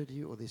disappointed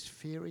you or there's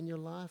fear in your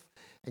life.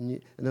 And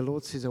the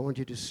Lord says, I want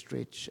you to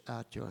stretch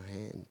out your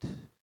hand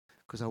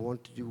because I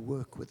want to do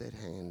work with that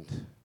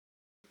hand.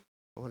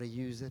 I want to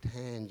use that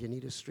hand. You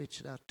need to stretch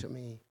it out to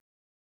me.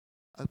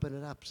 Open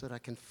it up so that I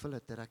can fill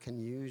it, that I can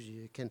use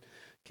you.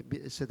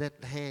 So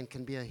that hand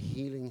can be a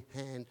healing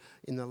hand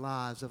in the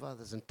lives of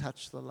others and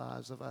touch the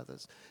lives of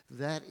others.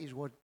 That is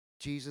what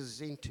Jesus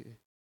is into.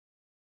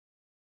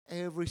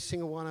 Every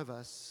single one of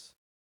us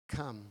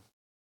come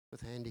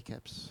with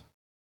handicaps.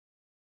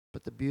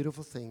 But the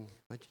beautiful thing,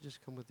 why don't you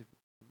just come with the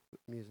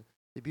music?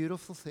 The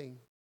beautiful thing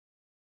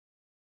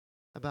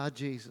about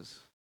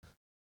Jesus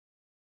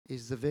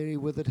is the very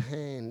withered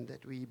hand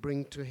that we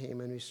bring to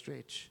Him and we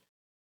stretch.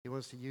 He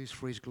wants to use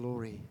for His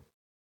glory.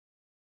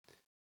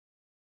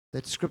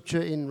 That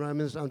scripture in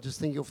Romans, I'm just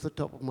thinking off the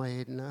top of my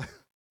head now.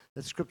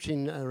 That scripture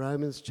in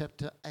Romans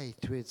chapter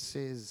 8 where it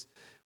says,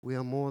 we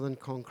are more than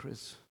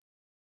conquerors.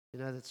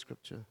 You know that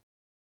scripture?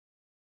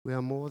 We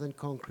are more than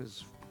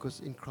conquerors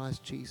because in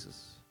Christ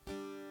Jesus.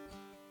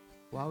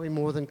 Why are we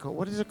more than conquerors?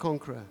 What is a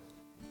conqueror?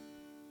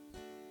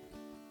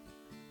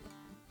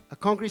 A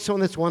conqueror is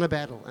someone that's won a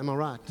battle. Am I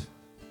right?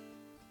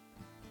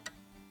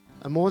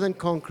 A more than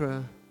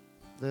conqueror,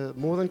 the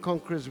more than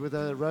conquerors were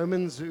the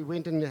Romans who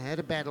went and had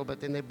a battle, but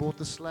then they brought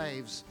the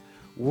slaves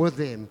with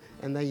them,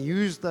 and they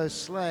used those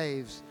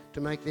slaves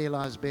to make their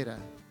lives better.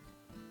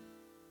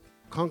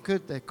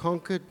 They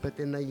conquered, but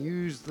then they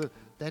used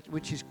that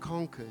which is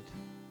conquered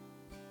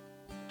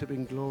to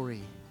bring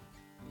glory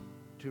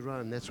to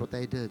Rome. That's what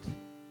they did.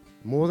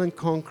 More than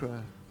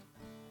conqueror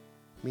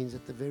means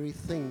that the very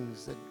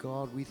things that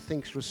God we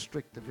think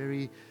restrict, the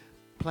very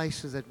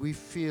places that we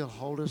feel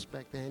hold us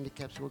back, the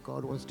handicaps of what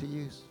God wants to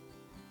use.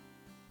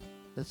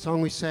 That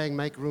song we sang,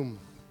 Make Room,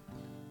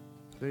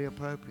 very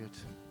appropriate.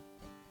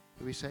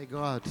 We say,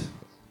 God,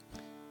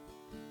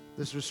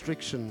 this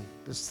restriction,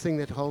 this thing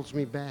that holds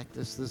me back,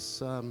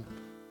 this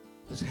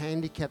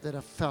handicap that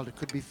I felt, it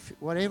could be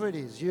whatever it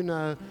is, you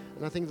know.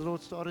 And I think the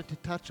Lord started to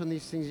touch on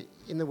these things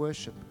in the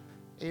worship.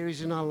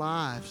 Areas in our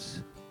lives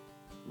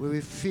where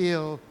we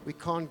feel we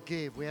can't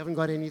give, we haven't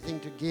got anything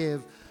to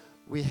give,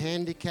 we're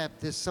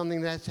handicapped, there's something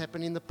that's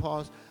happened in the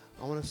past.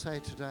 I want to say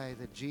today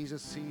that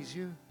Jesus sees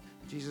you,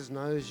 Jesus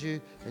knows you,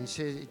 and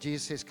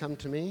Jesus says, come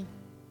to me,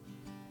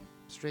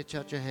 stretch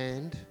out your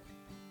hand.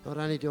 Not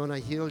only do I want to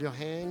heal your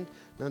hand,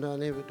 not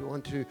only do I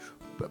want to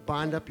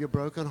bind up your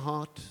broken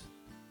heart,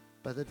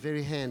 but that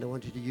very hand I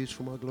want you to use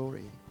for my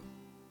glory.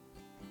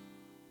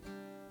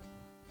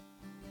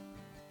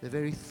 The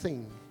very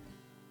thing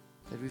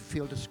that we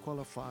feel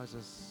disqualifies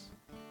us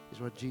is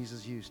what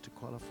Jesus used to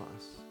qualify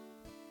us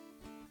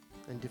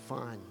and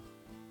define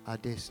our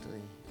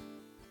destiny.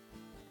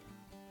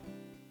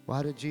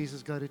 Why did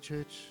Jesus go to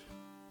church?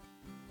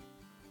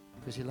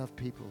 Because He loved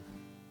people.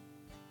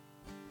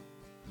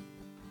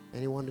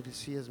 And He wanted to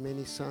see as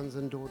many sons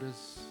and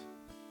daughters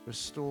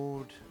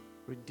restored,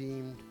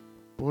 redeemed,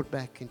 brought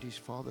back into His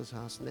Father's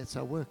house. And that's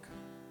our work.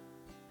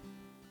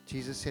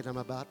 Jesus said, I'm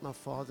about my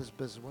Father's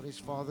business. What is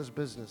Father's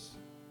business?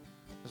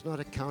 It's not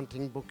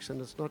accounting books, and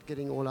it's not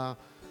getting all our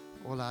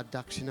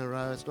ducks in a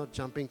row. It's not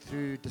jumping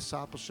through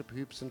discipleship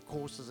hoops and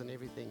courses and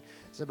everything.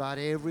 It's about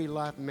every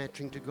life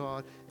mattering to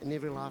God and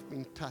every life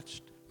being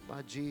touched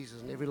by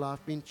Jesus and every life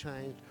being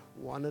changed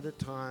one at a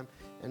time.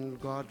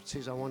 And God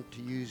says, I want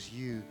to use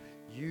you.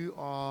 You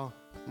are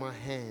my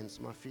hands,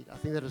 my feet. I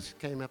think that just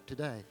came up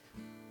today.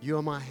 You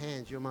are my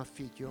hands, you're my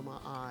feet, you're my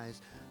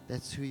eyes.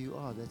 That's who you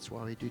are. That's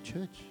why we do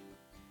church.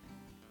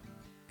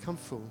 Come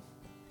full.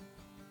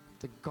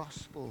 The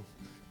gospel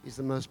is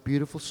the most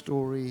beautiful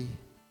story.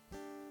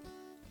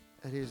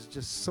 It is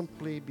just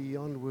simply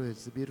beyond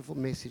words, the beautiful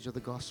message of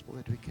the gospel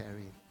that we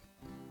carry.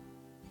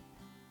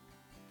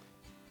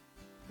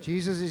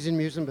 Jesus is in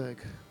Muizenberg.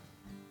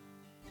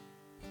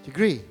 Do you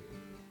agree?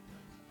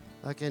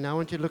 Okay, now I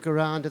want you to look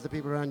around at the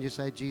people around you and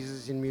say, Jesus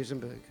is in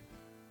Muizenberg.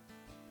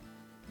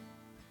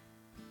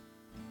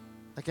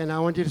 Okay, now I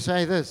want you to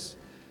say this,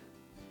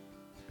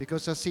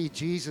 because I see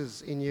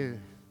Jesus in you.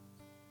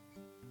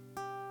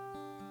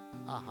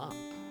 Aha.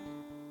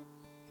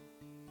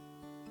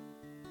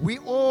 We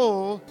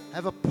all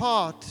have a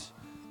part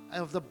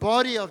of the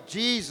body of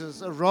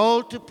Jesus, a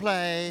role to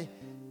play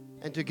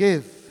and to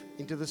give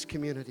into this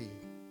community.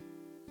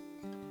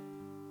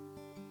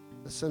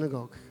 The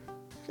synagogue.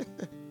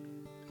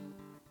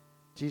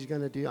 Jesus is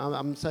going to do.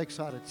 I'm so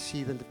excited to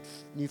see the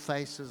new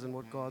faces and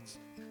what God's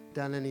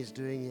done and He's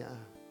doing here.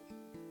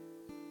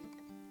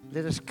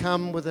 Let us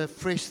come with a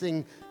fresh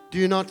thing.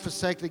 Do not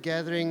forsake the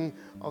gathering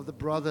of the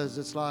brothers.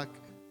 It's like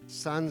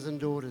sons and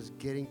daughters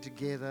getting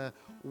together,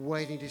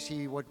 waiting to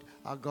see what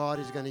our God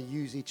is going to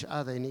use each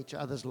other in each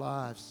other's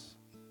lives.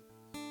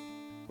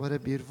 What a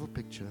beautiful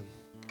picture.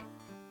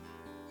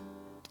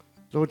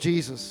 Lord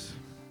Jesus,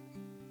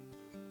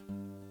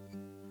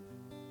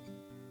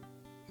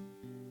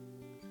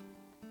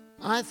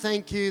 I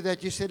thank you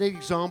that you set an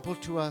example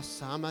to us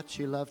how much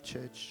you love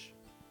church.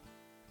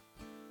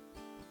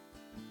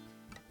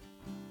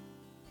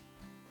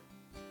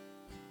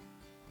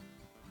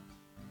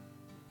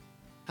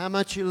 How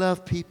much you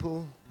love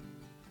people.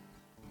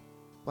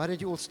 Why don't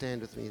you all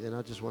stand with me? Then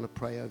I just want to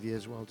pray over you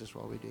as well, just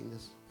while we're doing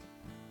this.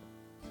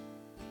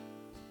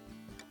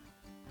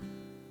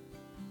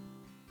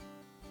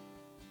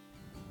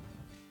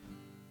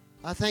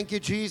 I thank you,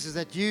 Jesus,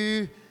 that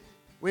you,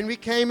 when we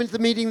came into the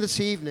meeting this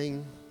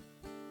evening,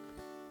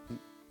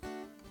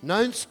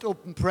 known or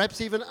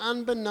perhaps even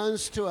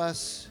unbeknownst to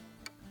us,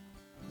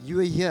 you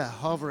were here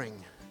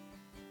hovering,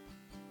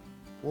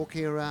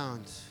 walking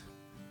around,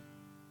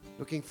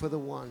 looking for the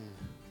one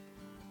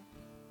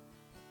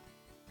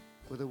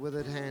with a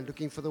withered hand,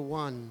 looking for the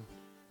one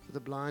with a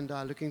blind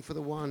eye, looking for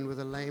the one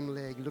with a lame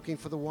leg, looking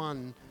for the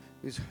one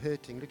who's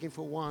hurting, looking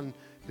for one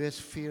who has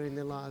fear in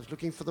their lives,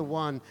 looking for the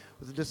one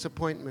with the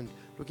disappointment,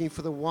 looking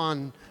for the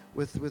one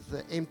with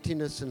the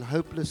emptiness and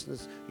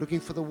hopelessness, looking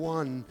for the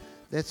one.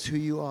 That's who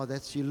you are.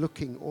 That's you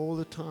looking all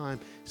the time,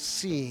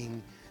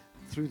 seeing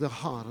through the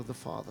heart of the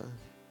Father.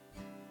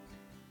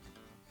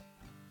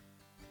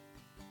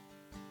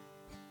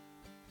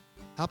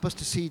 Help us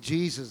to see,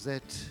 Jesus,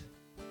 that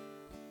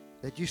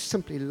you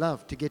simply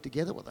love to get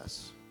together with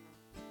us.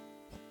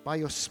 By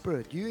your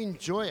Spirit, you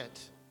enjoy it.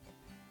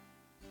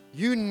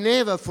 You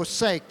never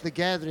forsake the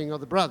gathering of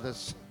the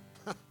brothers.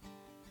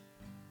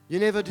 You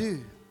never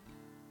do.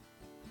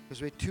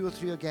 Because where 2 or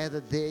 3 are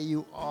gathered, there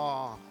you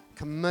are,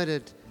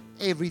 committed,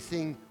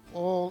 everything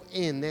all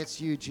in. That's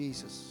you,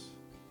 Jesus.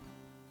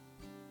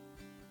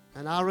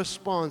 And our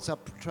response, our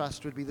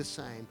trust would be the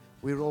same.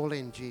 We're all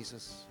in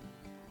Jesus.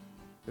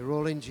 We're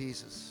all in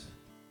Jesus.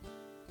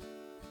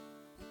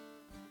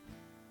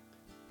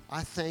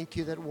 I thank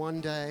you that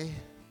one day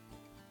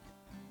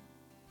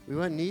we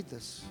won't need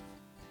this.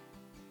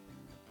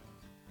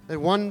 That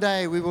one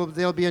day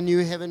there'll be a new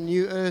heaven,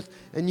 new earth,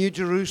 a new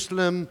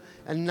Jerusalem,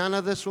 and none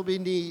of this will be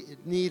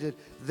needed.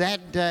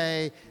 That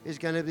day is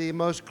going to be the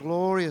most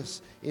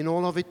glorious in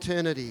all of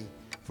eternity,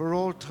 for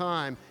all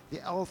time. The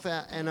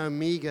Alpha and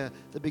Omega,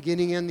 the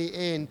beginning and the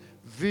end,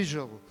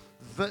 visible,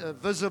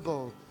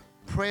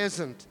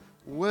 present,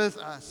 with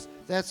us.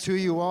 That's who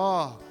you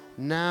are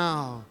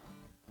now.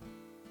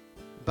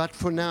 But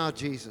for now,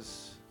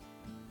 Jesus.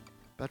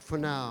 But for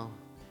now,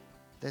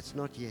 that's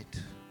not yet.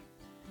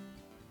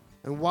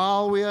 And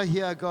while we are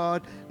here,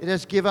 God, let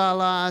us give our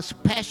lives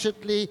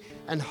passionately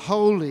and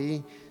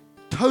wholly,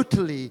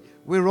 totally.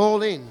 We're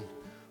all in,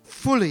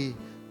 fully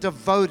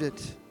devoted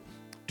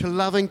to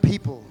loving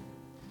people.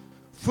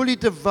 Fully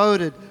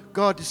devoted,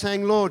 God, to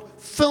saying, Lord,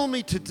 fill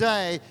me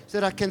today so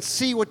that I can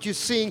see what you're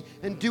seeing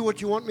and do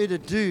what you want me to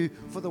do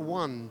for the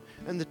one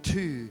and the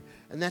two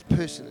and that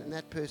person,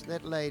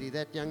 that lady,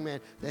 that young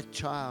man, that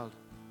child,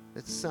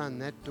 that son,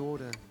 that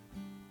daughter,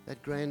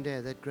 that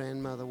granddad, that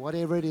grandmother,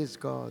 whatever it is,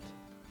 God.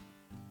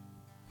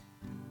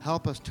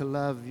 Help us to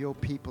love your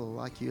people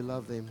like you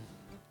love them.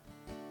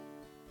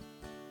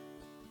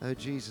 Oh,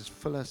 Jesus,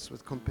 fill us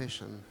with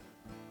compassion.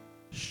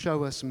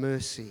 Show us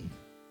mercy.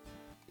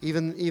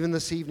 Even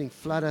this evening,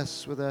 flood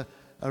us with a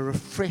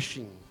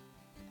refreshing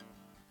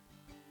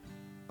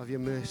of your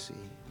mercy.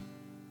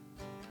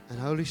 And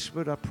Holy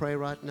Spirit, I pray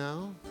right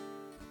now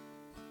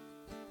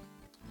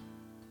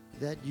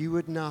that you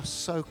would now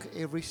soak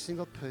every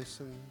single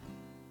person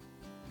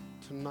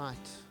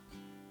tonight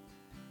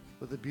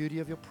with the beauty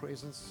of your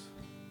presence.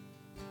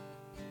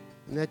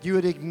 And that you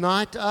would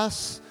ignite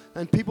us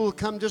and people will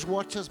come just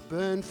watch us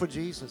burn for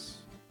Jesus.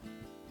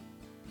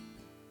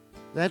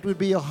 That would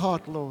be your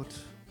heart, Lord.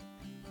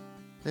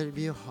 That would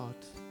be your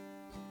heart.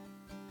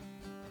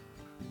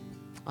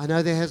 I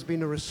know there has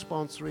been a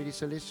response already,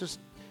 so let's just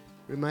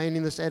remain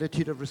in this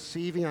attitude of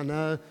receiving. I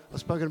know I've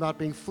spoken about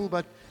being full,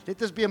 but let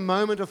this be a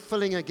moment of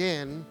filling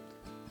again.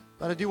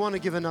 But I do want to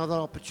give another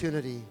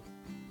opportunity.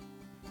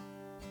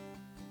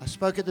 I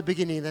spoke at the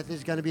beginning that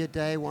there's going to be a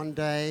day, one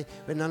day,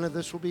 when none of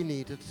this will be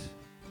needed.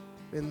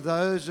 When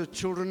those are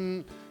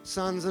children,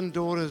 sons and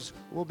daughters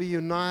will be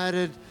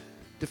united,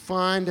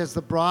 defined as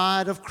the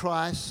bride of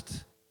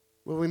Christ,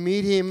 where we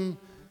meet Him,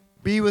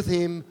 be with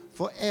Him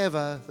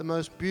forever. The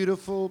most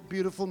beautiful,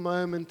 beautiful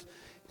moment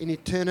in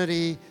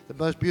eternity, the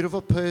most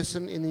beautiful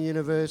person in the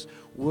universe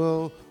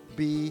will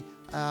be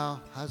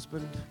our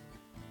husband.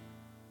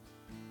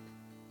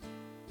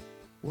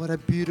 What a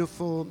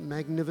beautiful,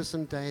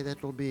 magnificent day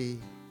that will be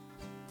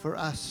for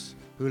us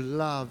who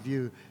love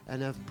you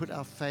and have put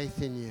our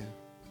faith in you.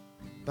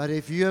 But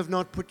if you have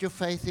not put your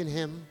faith in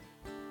Him,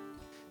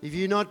 if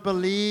you not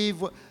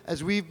believe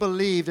as we've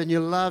believed and you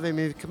love Him,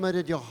 you've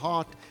committed your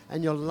heart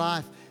and your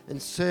life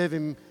and serve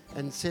Him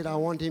and said, I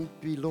want Him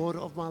to be Lord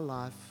of my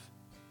life,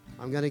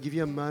 I'm going to give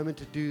you a moment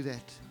to do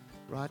that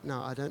right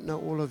now. I don't know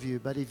all of you,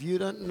 but if you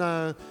don't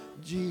know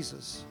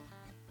Jesus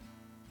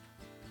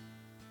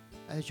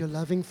as your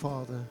loving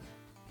Father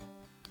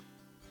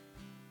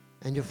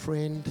and your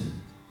friend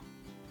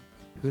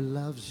who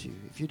loves you,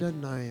 if you don't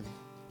know Him,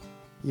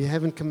 you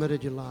haven't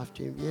committed your life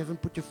to Him, you haven't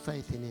put your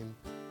faith in Him,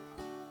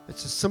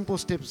 it's a simple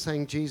step of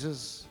saying,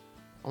 Jesus,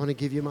 I want to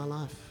give you my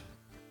life.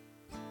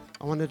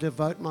 I want to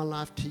devote my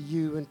life to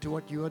you and to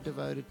what you are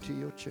devoted to,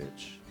 your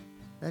church.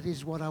 That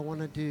is what I want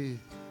to do.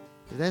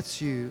 If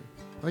that's you,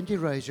 won't you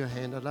raise your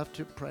hand? I'd love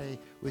to pray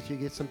with you,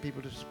 get some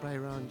people to pray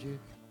around you.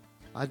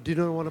 I do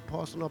not want to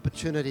pass an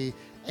opportunity.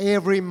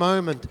 Every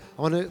moment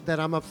that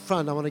I'm up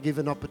front, I want to give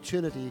an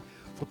opportunity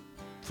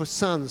for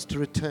sons to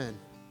return.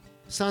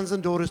 Sons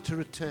and daughters to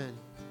return.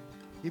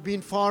 You've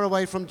been far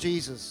away from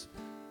Jesus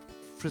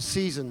for a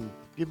season.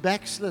 You're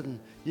backslidden.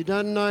 You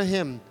don't know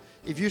Him.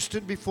 If you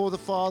stood before the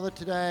Father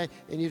today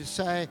and you'd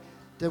say,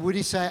 would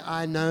He say,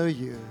 I know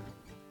you?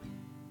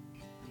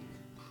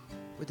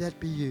 Would that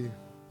be you?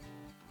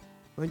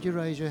 Won't you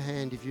raise your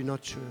hand if you're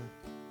not sure?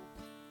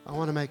 I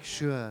want to make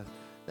sure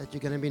that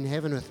you're going to be in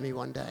heaven with me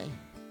one day.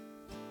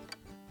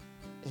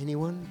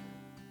 Anyone?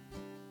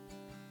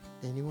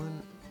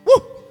 Anyone?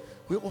 Woo!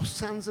 We're all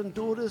sons and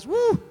daughters.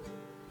 Woo!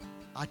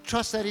 I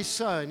trust that is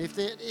so. And if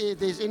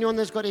there's anyone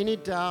that's got any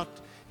doubt,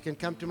 you can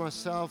come to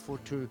myself or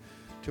to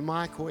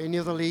Mike or any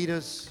of the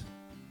leaders.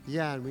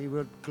 Yeah, and we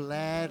will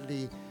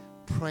gladly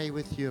pray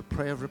with you, a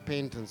prayer of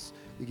repentance.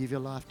 You give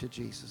your life to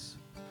Jesus.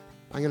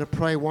 I'm going to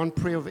pray one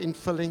prayer of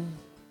infilling.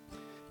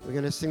 We're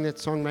going to sing that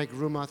song, Make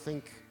Room, I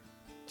think.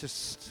 I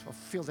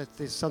feel that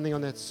there's something on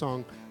that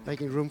song,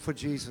 making room for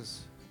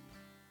Jesus.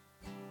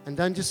 And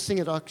don't just sing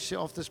it actually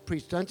off this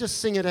preach. Don't just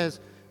sing it as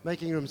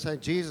making room. Say,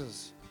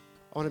 Jesus,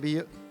 I want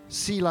to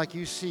see like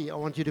you see. I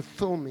want you to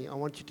fill me. I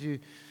want you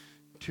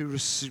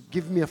to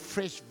give me a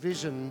fresh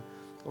vision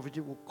of what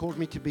you called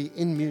me to be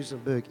in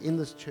Muizenberg, in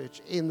this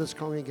church, in this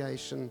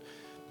congregation,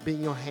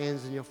 being your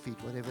hands and your feet,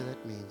 whatever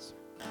that means.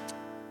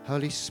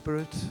 Holy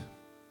Spirit,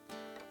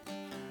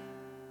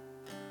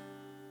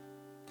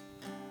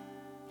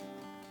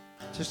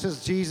 just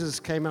as Jesus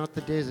came out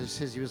the desert, it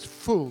says He was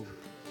full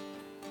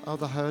of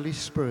the Holy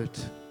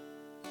Spirit.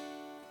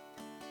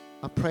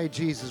 I pray,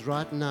 Jesus,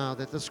 right now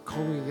that this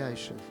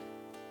congregation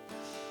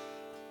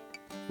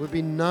would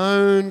be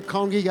known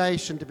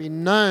congregation, to be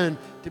known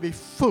to be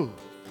full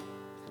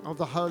of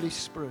the Holy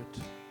Spirit.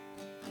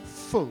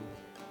 Full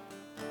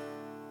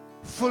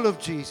of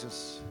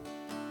Jesus.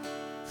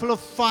 Full of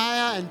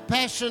fire and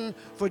passion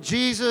for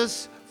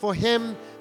Jesus, for Him,